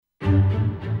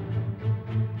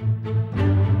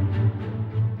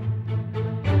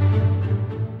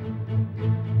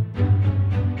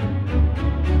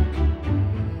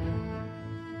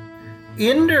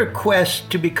In their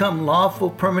quest to become lawful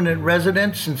permanent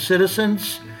residents and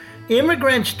citizens,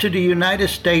 immigrants to the United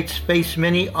States face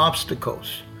many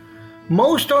obstacles.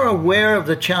 Most are aware of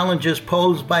the challenges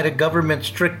posed by the government's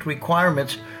strict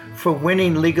requirements for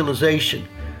winning legalization,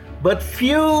 but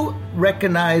few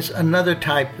recognize another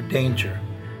type of danger: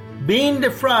 being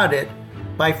defrauded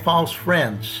by false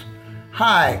friends.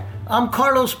 Hi, I'm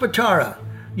Carlos Batara.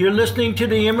 You're listening to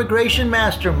the Immigration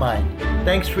Mastermind.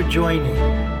 Thanks for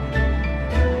joining.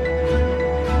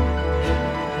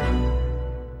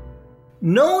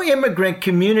 No immigrant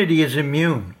community is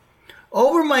immune.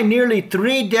 Over my nearly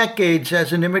 3 decades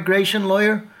as an immigration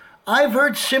lawyer, I've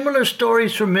heard similar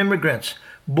stories from immigrants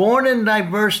born in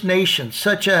diverse nations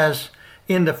such as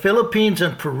in the Philippines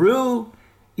and Peru,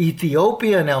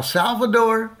 Ethiopia and El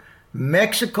Salvador,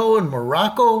 Mexico and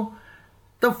Morocco.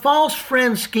 The false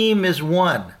friend scheme is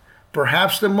one,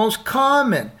 perhaps the most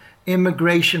common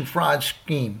immigration fraud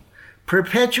scheme,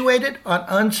 perpetuated on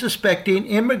unsuspecting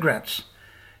immigrants.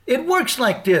 It works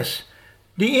like this.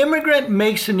 The immigrant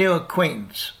makes a new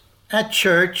acquaintance at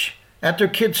church, at their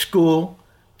kid's school,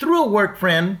 through a work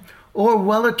friend, or a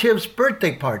relative's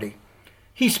birthday party.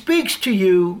 He speaks to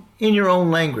you in your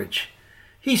own language.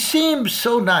 He seems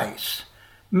so nice.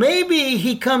 Maybe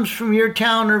he comes from your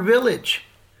town or village.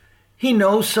 He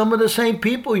knows some of the same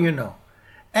people you know,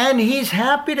 and he's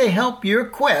happy to help your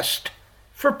quest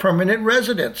for permanent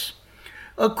residence.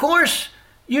 Of course,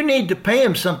 you need to pay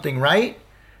him something, right?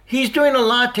 He's doing a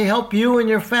lot to help you and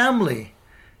your family.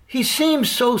 He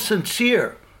seems so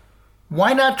sincere.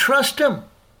 Why not trust him?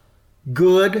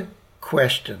 Good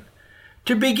question.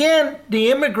 To begin, the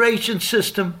immigration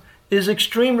system is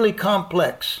extremely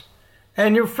complex,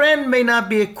 and your friend may not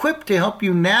be equipped to help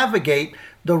you navigate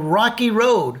the rocky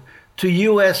road to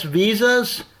U.S.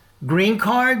 visas, green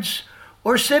cards,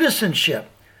 or citizenship.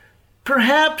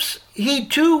 Perhaps he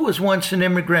too was once an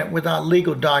immigrant without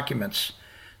legal documents.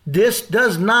 This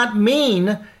does not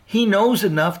mean he knows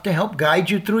enough to help guide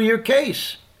you through your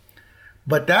case.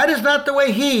 But that is not the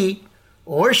way he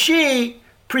or she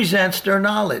presents their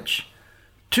knowledge.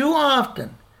 Too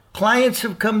often, clients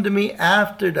have come to me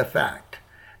after the fact,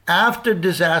 after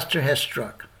disaster has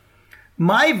struck.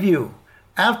 My view,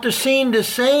 after seeing the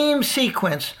same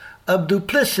sequence of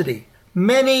duplicity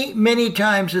many, many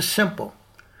times, is simple.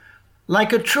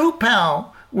 Like a true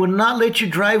pal would not let you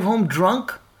drive home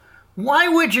drunk, why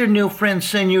would your new friend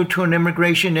send you to an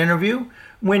immigration interview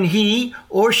when he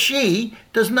or she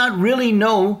does not really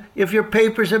know if your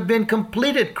papers have been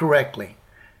completed correctly?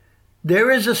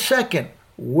 There is a second,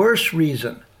 worse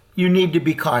reason you need to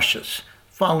be cautious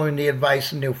following the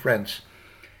advice of new friends.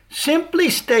 Simply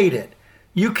stated,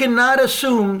 you cannot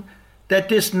assume that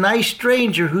this nice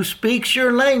stranger who speaks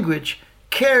your language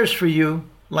cares for you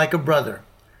like a brother.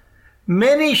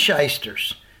 Many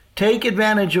shysters take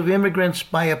advantage of immigrants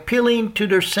by appealing to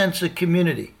their sense of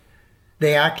community.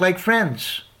 They act like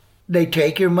friends. They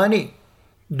take your money.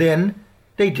 Then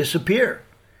they disappear.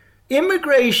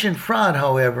 Immigration fraud,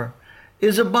 however,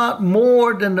 is about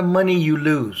more than the money you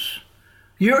lose.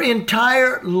 Your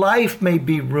entire life may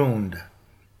be ruined.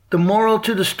 The moral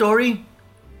to the story?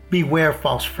 Beware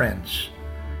false friends.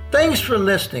 Thanks for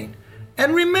listening.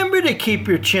 And remember to keep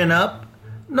your chin up,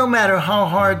 no matter how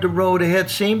hard the road ahead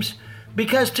seems,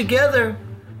 because together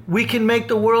we can make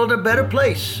the world a better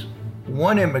place,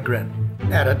 one immigrant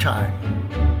at a time.